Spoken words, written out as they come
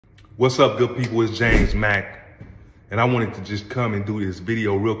What's up, good people? It's James Mack, and I wanted to just come and do this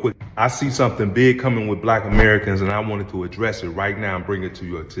video real quick. I see something big coming with Black Americans, and I wanted to address it right now and bring it to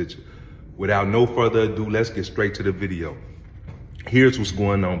your attention. Without no further ado, let's get straight to the video. Here's what's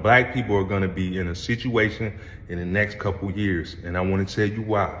going on. Black people are going to be in a situation in the next couple years, and I want to tell you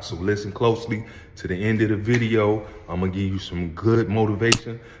why. So listen closely to the end of the video. I'm going to give you some good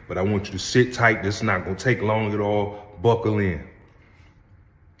motivation, but I want you to sit tight. This is not going to take long at all. Buckle in.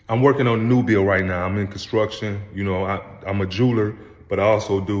 I'm working on a new build right now. I'm in construction. You know, I'm a jeweler, but I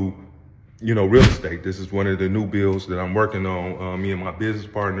also do, real estate. This is one of the new builds that I'm working on. Me and my business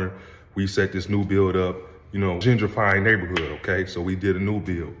partner, we set this new build up, gentrifying neighborhood, okay? So we did a new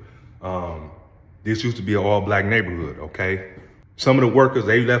build. This used to be an all Black neighborhood, okay? Some of the workers,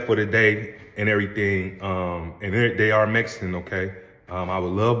 they left for the day and everything, and they are Mexican, okay? I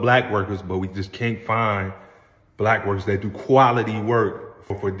would love Black workers, but we just can't find Black workers that do quality work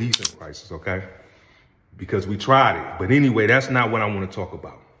for decent prices, okay? Because we tried it. But anyway, that's not what I want to talk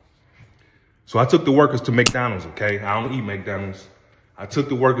about. So I took the workers to McDonald's, okay? I don't eat McDonald's. I took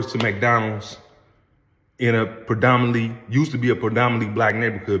the workers to McDonald's in used to be a predominantly Black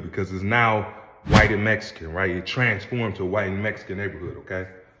neighborhood, because it's now white and Mexican, right? It transformed to a white and Mexican neighborhood, okay?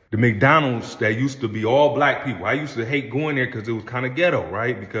 The McDonald's that used to be all Black people, I used to hate going there because it was kind of ghetto,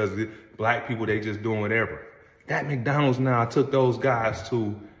 right? Because Black people, they just doing whatever. That McDonald's now I took those guys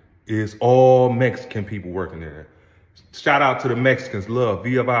to is all Mexican people working there. Shout out to the Mexicans, love,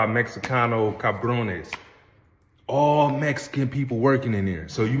 Viva Mexicano Cabrones. All Mexican people working in there.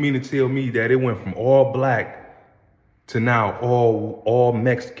 So you mean to tell me that it went from all Black to now all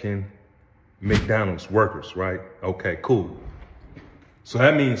Mexican McDonald's workers, right? Okay, cool. So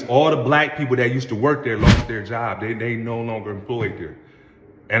that means all the Black people that used to work there lost their job. They no longer employed there.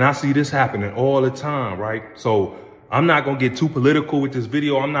 And I see this happening all the time, right? So I'm not gonna get too political with this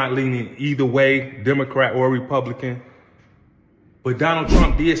video. I'm not leaning either way, Democrat or Republican. But Donald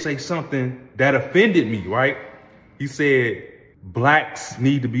Trump did say something that offended me, right? He said Blacks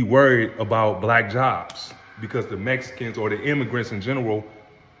need to be worried about Black jobs because the Mexicans or the immigrants in general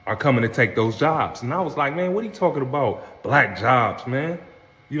are coming to take those jobs. And I was like, man, what are you talking about? Black jobs, man.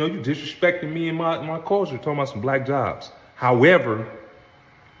 You disrespecting me and my culture, talking about some Black jobs. However,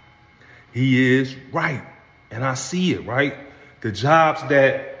 he is right, and I see it, right? The jobs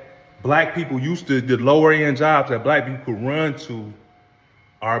that Black people used to, the lower end jobs that Black people could run to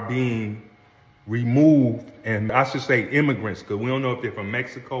are being removed, and I should say immigrants, because we don't know if they're from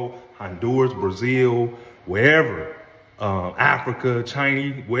Mexico, Honduras, Brazil, wherever, Africa,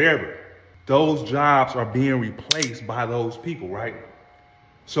 Chinese, wherever. Those jobs are being replaced by those people, right?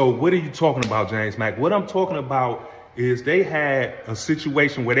 So what are you talking about, James Mack? What I'm talking about is they had a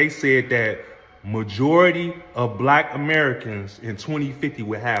situation where they said that majority of Black Americans in 2050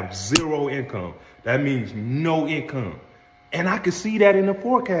 would have zero income. That means no income. And I can see that in the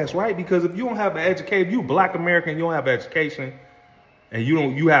forecast, right? Because if you don't have an education, if you're Black American, you don't have an education, and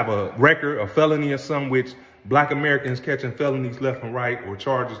you have a record, a felony or something, which Black Americans catching felonies left and right or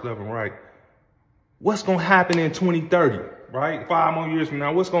charges left and right, what's going to happen in 2030, right? 5 more years from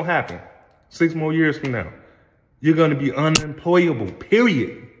now, what's going to happen? 6 more years from now? You're going to be unemployable,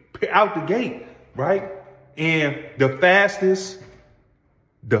 period, out the gate, right? And the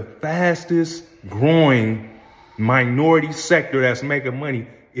fastest growing minority sector that's making money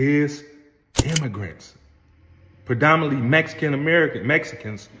is immigrants, predominantly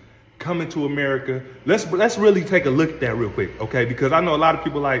Mexicans coming to America. Let's really take a look at that real quick, okay? Because I know a lot of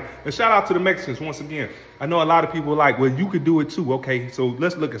people and shout out to the Mexicans once again. I know a lot of people well, you could do it too, okay? So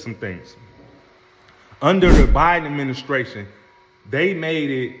let's look at some things. Under the Biden administration, they made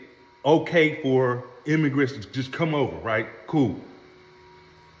it okay for immigrants to just come over, right? Cool.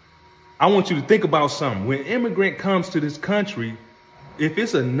 I want you to think about something. When an immigrant comes to this country, if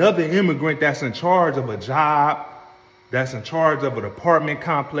it's another immigrant that's in charge of a job, that's in charge of an apartment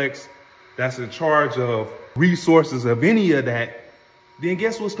complex, that's in charge of resources of any of that, then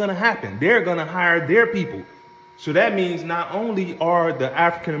guess what's going to happen? They're going to hire their people. So that means not only are the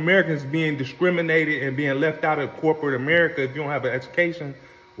African Americans being discriminated and being left out of corporate America if you don't have an education,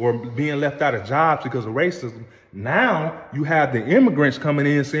 or being left out of jobs because of racism, now you have the immigrants coming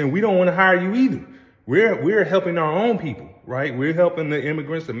in saying, we don't want to hire you either. We're helping our own people, right? We're helping the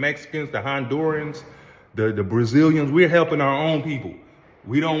immigrants, the Mexicans, the Hondurans, the Brazilians. We're helping our own people.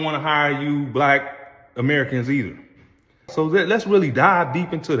 We don't want to hire you Black Americans either. So let's really dive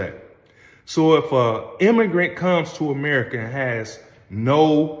deep into that. So if an immigrant comes to America and has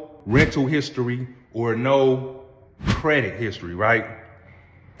no rental history or no credit history, right?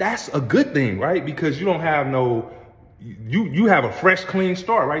 That's a good thing, right? Because you don't have no you have a fresh, clean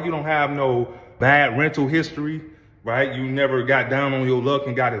start, right? You don't have no bad rental history, right? You never got down on your luck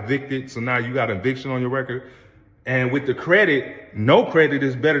and got evicted, so now you got eviction on your record. And with the credit, no credit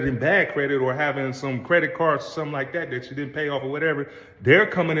is better than bad credit, or having some credit cards or something like that that you didn't pay off or whatever. They're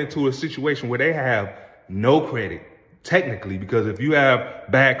coming into a situation where they have no credit, technically, because if you have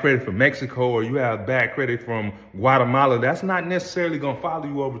bad credit from Mexico or you have bad credit from Guatemala, that's not necessarily going to follow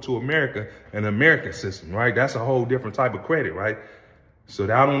you over to America and the American system, right? That's a whole different type of credit, right? So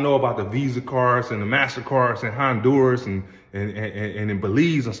I don't know about the Visa cards and the MasterCards in Honduras and in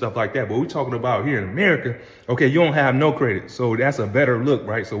Belize and stuff like that. But we're talking about here in America, okay, you don't have no credit. So that's a better look,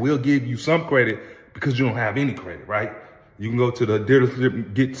 right? So we'll give you some credit because you don't have any credit, right? You can go to the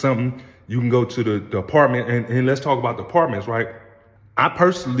dealership, get something. You can go to the apartment, and let's talk about the apartments, right? I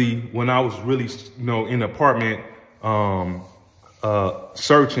personally, when I was really, in the apartment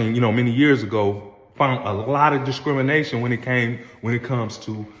searching, many years ago, found a lot of discrimination when it comes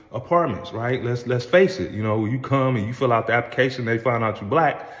to apartments, right? Let's face it. You come and you fill out the application, they find out you're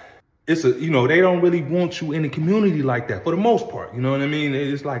black. It's they don't really want you in the community like that for the most part. You know what I mean?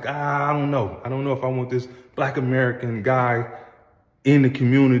 It's like, I don't know. I don't know if I want this black American guy in the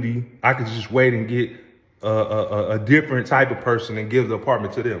community. I could just wait and get a different type of person and give the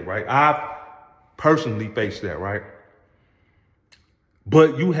apartment to them, right? I've personally faced that, right?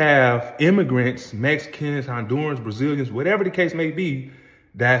 But you have immigrants, Mexicans, Hondurans, Brazilians, whatever the case may be,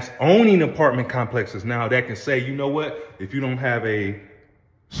 that's owning apartment complexes now that can say, you know what, if you don't have a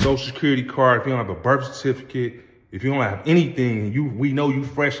social security card, if you don't have a birth certificate, if you don't have anything, and we know you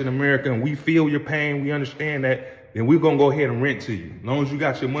fresh in America and we feel your pain, we understand that, then we're going to go ahead and rent to you. As long as you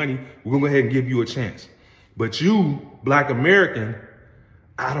got your money, we're going to go ahead and give you a chance. But you, black American,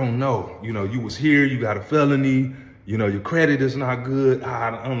 I don't know. You was here, you got a felony, your credit is not good.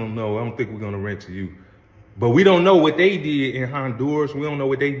 I don't know. I don't think we're going to rent to you. But we don't know what they did in Honduras. We don't know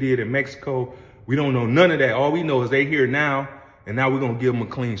what they did in Mexico. We don't know none of that. All we know is they here now, and now we're going to give them a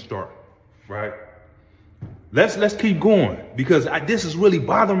clean start, right? Let's keep going, because this is really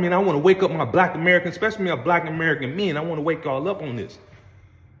bothering me, and I want to wake up my black Americans, especially my black American men. I want to wake y'all up on this.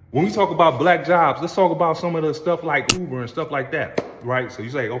 When we talk about black jobs, let's talk about some of the stuff like Uber and stuff like that, right? So you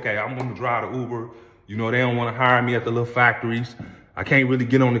say, okay, I'm going to drive the Uber. They don't want to hire me at the little factories. I can't really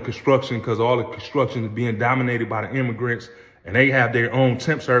get on the construction because all the construction is being dominated by the immigrants, and they have their own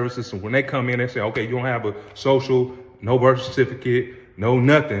temp services. So when they come in, they say, okay, you don't have a social, no birth certificate, no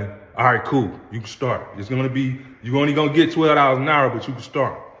nothing. All right, cool. You can start. You're only going to get $12 an hour, but you can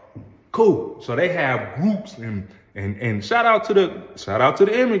start. Cool. So they have groups and shout out to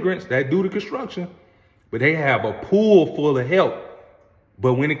the immigrants that do the construction, but they have a pool full of help.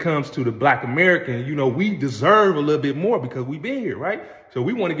 But when it comes to the black American, we deserve a little bit more because we've been here, right? So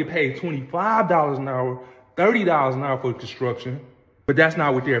we want to get paid $25 an hour, $30 an hour for construction, but that's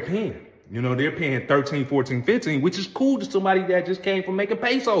not what they're paying. They're paying $13, $14, $15, which is cool to somebody that just came from making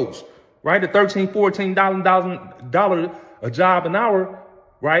pesos, right? The $13, $14 a job an hour,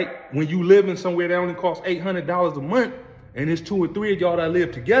 right? When you live in somewhere that only costs $800 a month, and there's 2 or 3 of y'all that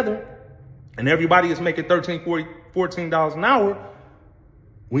live together, and everybody is making $13, $14 an hour.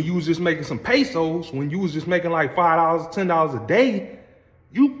 When you was just making some pesos, when you was just making like $5, $10 a day,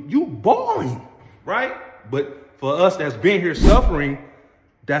 you balling, right? But for us that's been here suffering,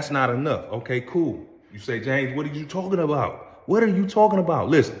 that's not enough. Okay, cool. You say, James, what are you talking about? What are you talking about?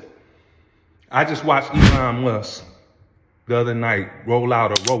 Listen, I just watched Elon Musk the other night roll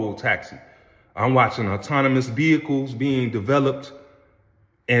out a robo-taxi. I'm watching autonomous vehicles being developed.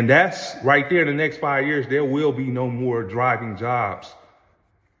 And that's right there, the next 5 years, there will be no more driving jobs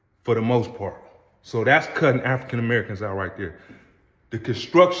for the most part. So that's cutting African Americans out right there. The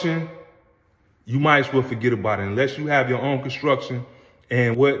construction, you might as well forget about it unless you have your own construction.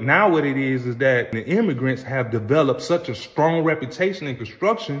 And what it is that the immigrants have developed such a strong reputation in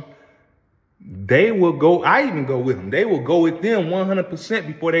construction, they will go, I even go with them. They will go with them 100%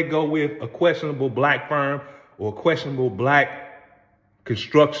 before they go with a questionable black firm or a questionable black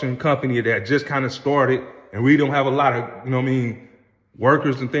construction company that just kind of started and we don't have a lot of,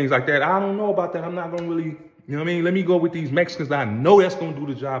 workers and things like that. I don't know about that. I'm not going to really, let me go with these Mexicans that I know that's going to do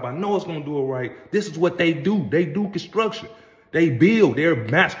the job. I know it's going to do it right. This is what they do. They do construction. They build. They're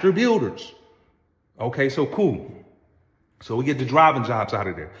master builders. Okay, so cool. So we get the driving jobs out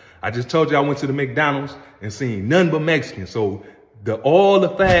of there. I just told you I went to the McDonald's and seen none but Mexicans. So all the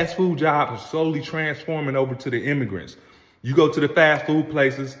fast food jobs are slowly transforming over to the immigrants. You go to the fast food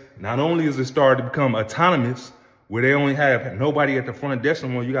places, not only is it starting to become autonomous, where they only have nobody at the front desk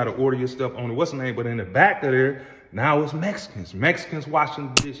anymore. You got to order your stuff on the but in the back of there, now it's Mexicans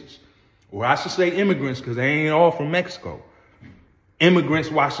washing the dishes. Or I should say immigrants, because they ain't all from Mexico. Immigrants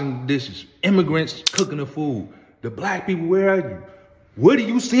washing the dishes, immigrants cooking the food. The black people, where are you? What are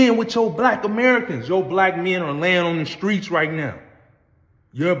you seeing with your black Americans? Your black men are laying on the streets right now.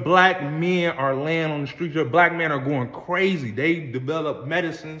 Your black men are laying on the streets. Your black men are going crazy. They develop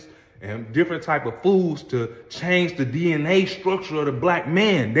medicines and different type of foods to change the DNA structure of the black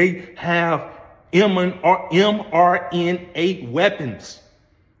man. They have mRNA weapons,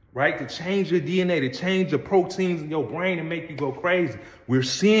 right? To change your DNA, to change the proteins in your brain and make you go crazy. We're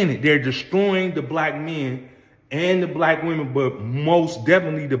seeing it. They're destroying the black men and the black women, but most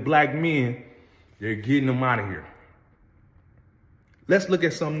definitely the black men. They're getting them out of here. Let's look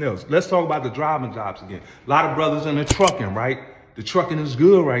at something else. Let's talk about the driving jobs again. A lot of brothers in the trucking, right? The trucking is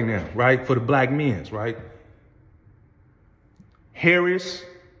good right now, right? For the black men, right? Harris,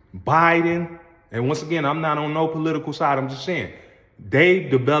 Biden, and once again, I'm not on no political side. I'm just saying they've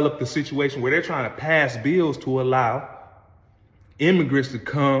developed a situation where they're trying to pass bills to allow immigrants to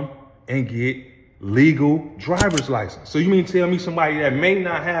come and get legal driver's license. So you mean tell me somebody that may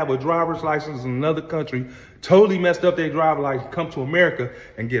not have a driver's license in another country, totally messed up their driver's license, come to America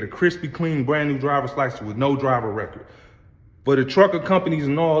and get a crispy, clean, brand new driver's license with no driver record? For the trucker companies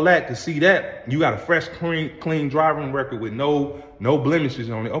and all that to see that, you got a fresh, clean driving record with no blemishes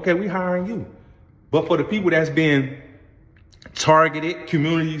on it. Okay, we hiring you. But for the people that's been targeted,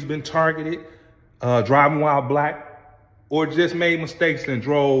 communities been targeted, driving while black, or just made mistakes and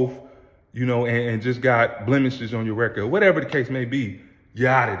drove, you know, and just got blemishes on your record, whatever the case may be, you're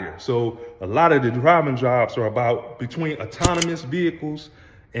out of there. So a lot of the driving jobs are about between autonomous vehicles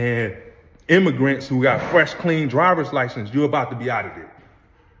and immigrants who got fresh, clean driver's license. You're about to be out of there.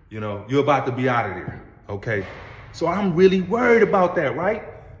 You know, you're about to be out of there. Okay. So I'm really worried about that, right?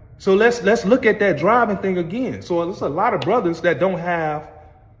 So let's look at that driving thing again. So there's a lot of brothers that don't have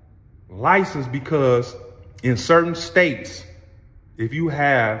license because in certain states, if you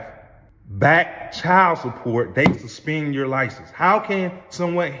have back child support, they suspend your license. How can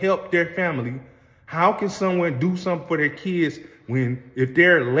someone help their family? How can someone do something for their kids when if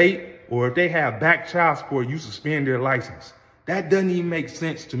they're late or if they have back child support, you suspend their license? That doesn't even make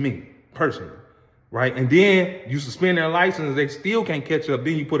sense to me personally, right? And then you suspend their license, they still can't catch up,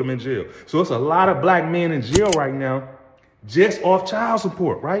 then you put them in jail. So it's a lot of black men in jail right now just off child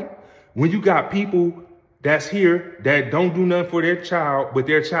support, right? When you got people that's here that don't do nothing for their child, but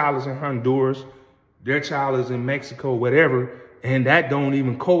their child is in Honduras, their child is in Mexico, whatever, and that don't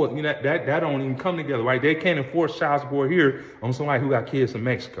even that don't even come together, right? They can't enforce child support here on somebody who got kids in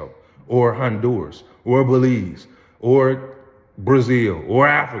Mexico or Honduras or Belize or Brazil or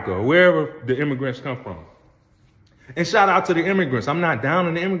Africa or wherever the immigrants come from. And shout out to the immigrants. I'm not down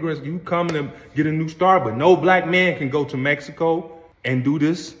on the immigrants. You come and get a new start, but no black man can go to Mexico and do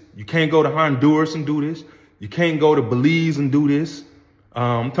this. You can't go to Honduras and do this. You can't go to Belize and do this.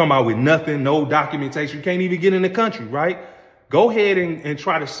 I'm talking about with nothing, no documentation. You can't even get in the country, right? Go ahead and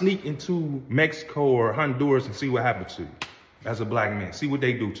try to sneak into Mexico or Honduras and see what happens to you as a black man. See what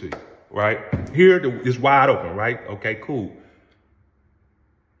they do to you, right? Here it's wide open, right? Okay, cool.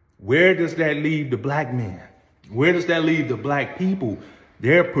 Where does that leave the black man? Where does that leave the black people?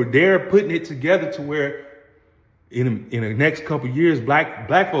 They're putting it together to where in the next couple of years,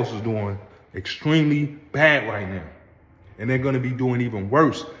 black folks is doing extremely bad right now. And they're going to be doing even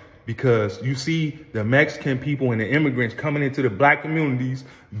worse because you see the Mexican people and the immigrants coming into the black communities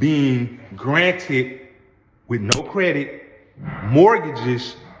being granted with no credit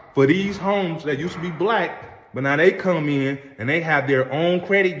mortgages for these homes that used to be black. But now they come in and they have their own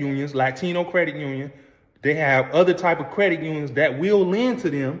credit unions, Latino credit union. They have other type of credit unions that will lend to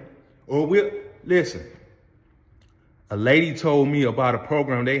them or will listen. A lady told me about a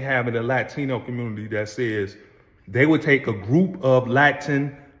program they have in the Latino community that says they would take a group of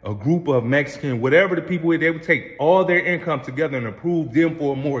Latin, a group of Mexican, whatever the people, they would take all their income together and approve them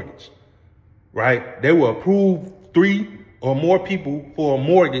for a mortgage, right? They will approve 3 or more people for a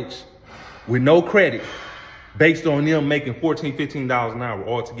mortgage with no credit based on them making $14, $15 an hour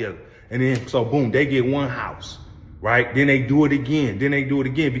all together. And then, so boom, they get one house. Right? Then they do it again. Then they do it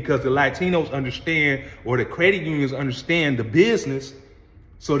again because the Latinos understand, or the credit unions understand the business.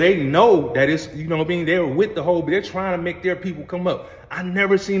 So they know that it's, you know what I mean? They're with the whole, but they're trying to make their people come up. I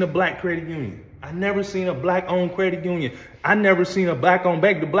never seen a black credit union. I never seen a black owned credit union. I never seen a black owned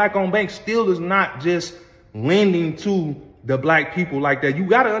bank. The black owned bank still is not just lending to the black people like that. You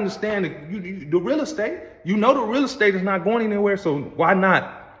got to understand that the real estate, you know, the real estate is not going anywhere. So why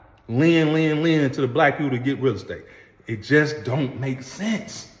not lend to the black people to get real estate? It just don't make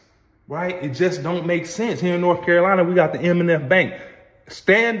sense, right? It just don't make sense. Here in North Carolina, we got the M&F Bank.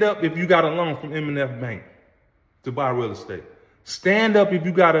 Stand up if you got a loan from M&F Bank to buy real estate. Stand up if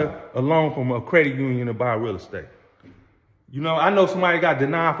you got a loan from a credit union to buy real estate. You know, I know somebody got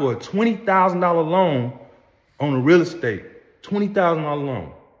denied for a $20,000 loan on a real estate, $20,000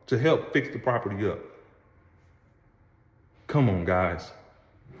 loan to help fix the property up. Come on, guys.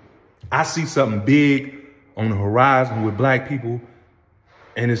 I see something big on the horizon with black people,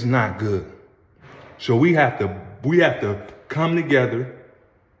 and it's not good. So we have to come together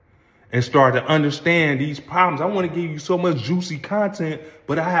and start to understand these problems. I want to give you so much juicy content,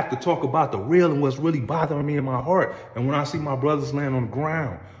 but I have to talk about the real and what's really bothering me in my heart. And when I see my brothers laying on the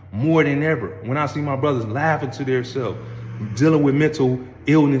ground more than ever, when I see my brothers laughing to themselves, dealing with mental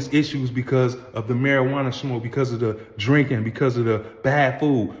illness issues because of the marijuana smoke, because of the drinking, because of the bad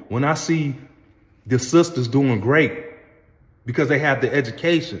food, when I see the sisters doing great because they have the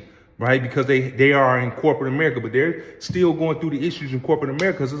education, right? Because they are in corporate America, but they're still going through the issues in corporate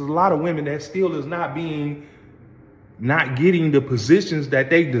America because there's a lot of women that still is not getting the positions that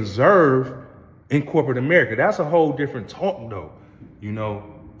they deserve in corporate America. That's a whole different talk though. You know,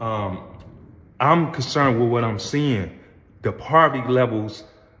 I'm concerned with what I'm seeing, the poverty levels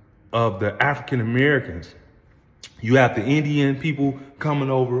of the African Americans. You have the Indian people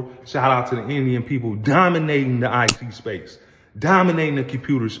coming over, shout out to the Indian people, dominating the IT space, dominating the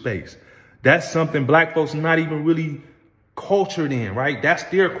computer space. That's something black folks are not even really cultured in, right? That's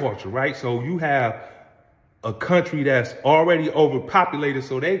their culture, right? So you have a country that's already overpopulated,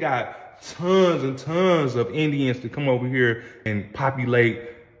 so they got tons and tons of Indians to come over here and populate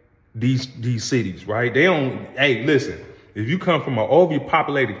these cities, right? They don't, hey, listen, if you come from an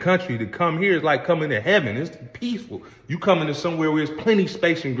overpopulated country, to come here is like coming to heaven. It's peaceful. You come into somewhere where there's plenty of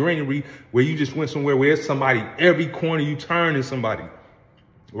space and greenery, where you just went somewhere where there's somebody, every corner you turn is somebody,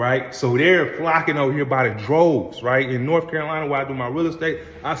 right? So they're flocking over here by the droves, right? In North Carolina, where I do my real estate,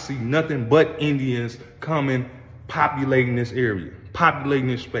 I see nothing but Indians coming, populating this area, populating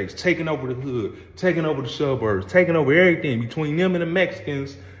this space, taking over the hood, taking over the suburbs, taking over everything. Between them and the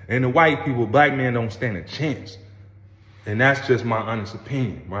Mexicans and the white people, black men don't stand a chance. And that's just my honest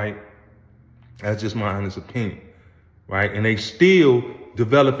opinion, right? That's just my honest opinion, right? And they still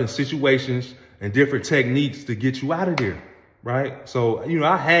developing situations and different techniques to get you out of there, right? So, you know,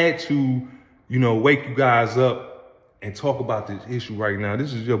 I had to, you know, wake you guys up and talk about this issue right now.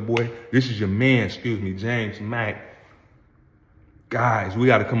 This is your boy, this is your man, James Mack. Guys, we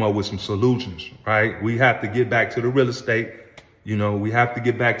got to come up with some solutions, right? We have to get back to the real estate. You know, we have to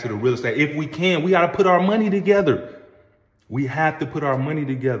get back to the real estate. If we can, we got to put our money together. We have to put our money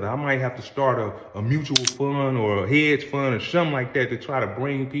together. I might have to start a mutual fund or a hedge fund or something like that to try to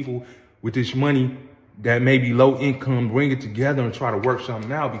bring people with this money that may be low income, bring it together and try to work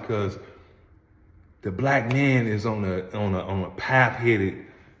something out, because the black man is on a path headed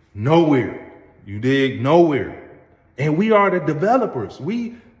nowhere. You dig? Nowhere. And we are the developers.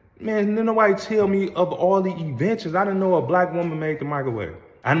 Man, nobody tell me of all the inventions. I didn't know a black woman made the microwave.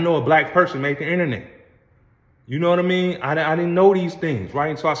 I didn't know a black person made the internet. You know what I mean? I didn't know these things,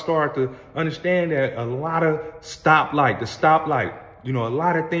 right? And so I started to understand that a lot of the stoplight, you know, a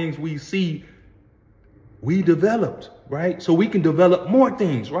lot of things we see, we developed, right? So we can develop more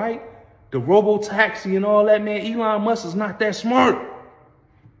things, right? The robo-taxi and all that, man, Elon Musk is not that smart.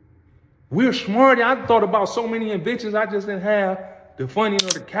 We're smart. I thought about so many inventions. I just didn't have the funding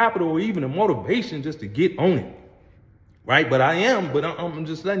or the capital or even the motivation just to get on it, right? But I am, but I'm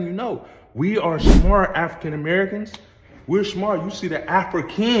just letting you know. We are smart African Americans. We're smart. You see the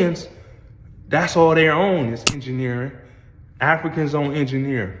Africans, that's all they're on is engineering. Africans on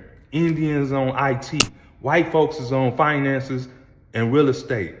engineering. Indians on IT. White folks is on finances and real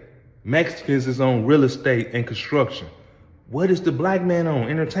estate. Mexicans is on real estate and construction. What is the black man on?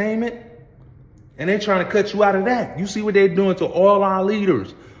 Entertainment? And they're trying to cut you out of that. You see what they're doing to all our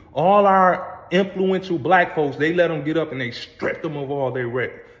leaders, all our influential black folks. They let them get up and they strip them of all their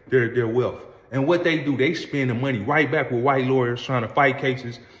wealth. And what they do, they spend the money right back with white lawyers trying to fight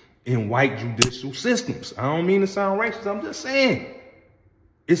cases in white judicial systems. I don't mean to sound racist. I'm just saying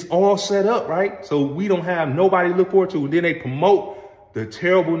it's all set up, right? So we don't have nobody to look forward to. And then they promote the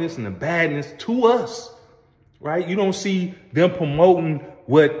terribleness and the badness to us, right? You don't see them promoting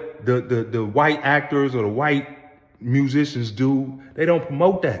what the white actors or the white musicians do. They don't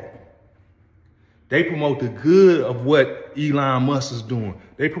promote that. They promote the good of what Elon Musk is doing.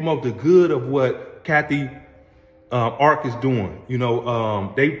 They promote the good of what Kathy Ark is doing. You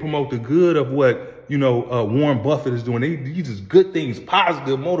know, they promote the good of what, you know, Warren Buffett is doing. They use good things,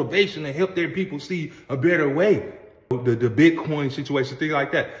 positive motivation to help their people see a better way. The Bitcoin situation, things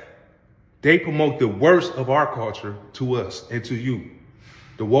like that. They promote the worst of our culture to us and to you.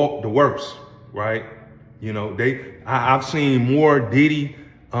 the worst, right? You know, I've seen more Diddy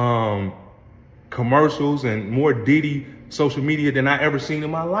commercials and more Diddy social media than I ever seen in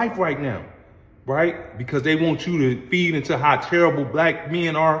my life right now, right? Because they want you to feed into how terrible black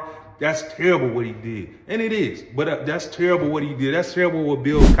men are. That's terrible what he did. And it is, but that's terrible what he did. That's terrible what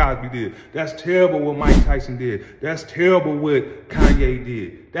Bill Cosby did. That's terrible what Mike Tyson did. That's terrible what Kanye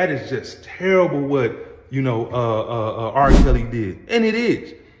did. That is just terrible what, you know, R. Kelly did. And it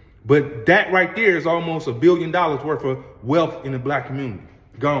is. But that right there is almost $1 billion worth of wealth in the black community.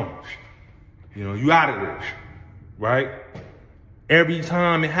 Gone. You know, you out of there, right? Every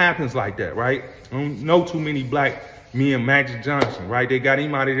time it happens like that, right? I don't know too many black men, Magic Johnson, right? They got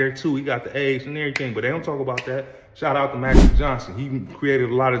him out of there too. He got the AIDS and everything, but they don't talk about that. Shout out to Magic Johnson. He created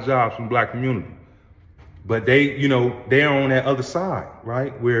a lot of jobs from the black community. But they, you know, they're on that other side,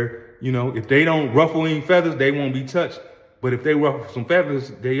 right? Where, you know, if they don't ruffle any feathers, they won't be touched. But if they ruffle some feathers,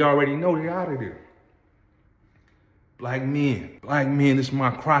 they already know they're out of there. Black men, this is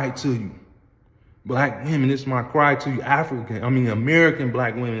my cry to you. Black women, this is my cry to you. American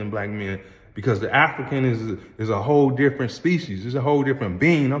black women and black men, because the African is a whole different species. It's a whole different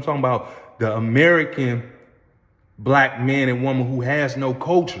being. I'm talking about the American black man and woman who has no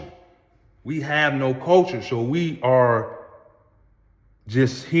culture. We have no culture, so we are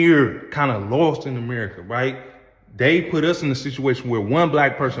just here kind of lost in America, right? They put us in a situation where one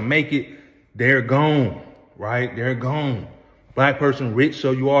black person make it, they're gone, right? They're gone. Black person rich,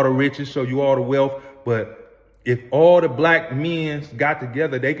 show you all the riches, show you all the wealth. But if all the black men got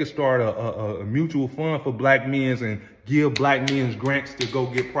together, they could start a mutual fund for black men and give black men grants to go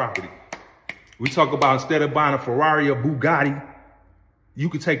get property. We talk about instead of buying a Ferrari or Bugatti, you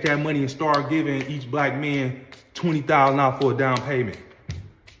could take that money and start giving each black man $20,000 for a down payment.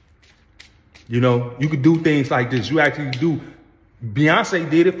 You know, you could do things like this. You actually do. Beyonce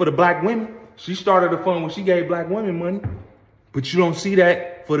did it for the black women. She started a fund where she gave black women money. But you don't see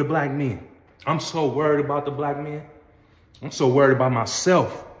that for the black men. I'm so worried about the black men. I'm so worried about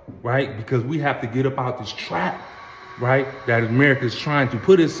myself, right? Because we have to get up out this trap, right? That America is trying to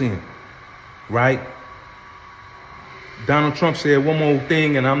put us in, right? Donald Trump said one more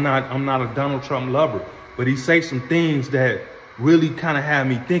thing, and I'm not a Donald Trump lover, but he said some things that really kind of had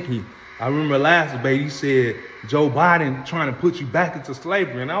me thinking. I remember last debate, he said, Joe Biden trying to put you back into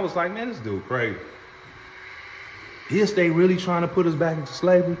slavery. And I was like, man, this dude crazy. Is they really trying to put us back into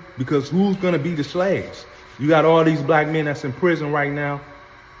slavery? Because who's going to be the slaves? You got all these black men that's in prison right now.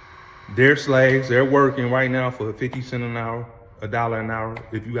 They're slaves. They're working right now for 50 cents an hour, $1 an hour,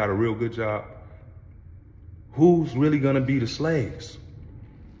 if you got a real good job. Who's really going to be the slaves?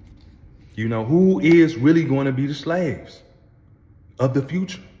 You know, who is really going to be the slaves of the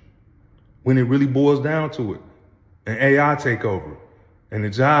future when it really boils down to it? And AI take over and the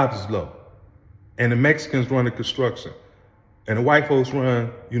jobs is low. And the Mexicans run the construction. And the white folks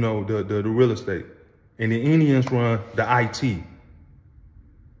run, you know, the real estate. And the Indians run the IT.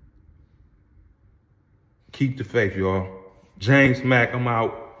 Keep the faith, y'all. James Mack, I'm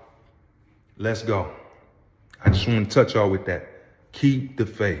out. Let's go. I just want to touch y'all with that. Keep the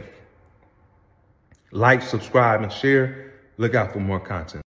faith. Like, subscribe, and share. Look out for more content.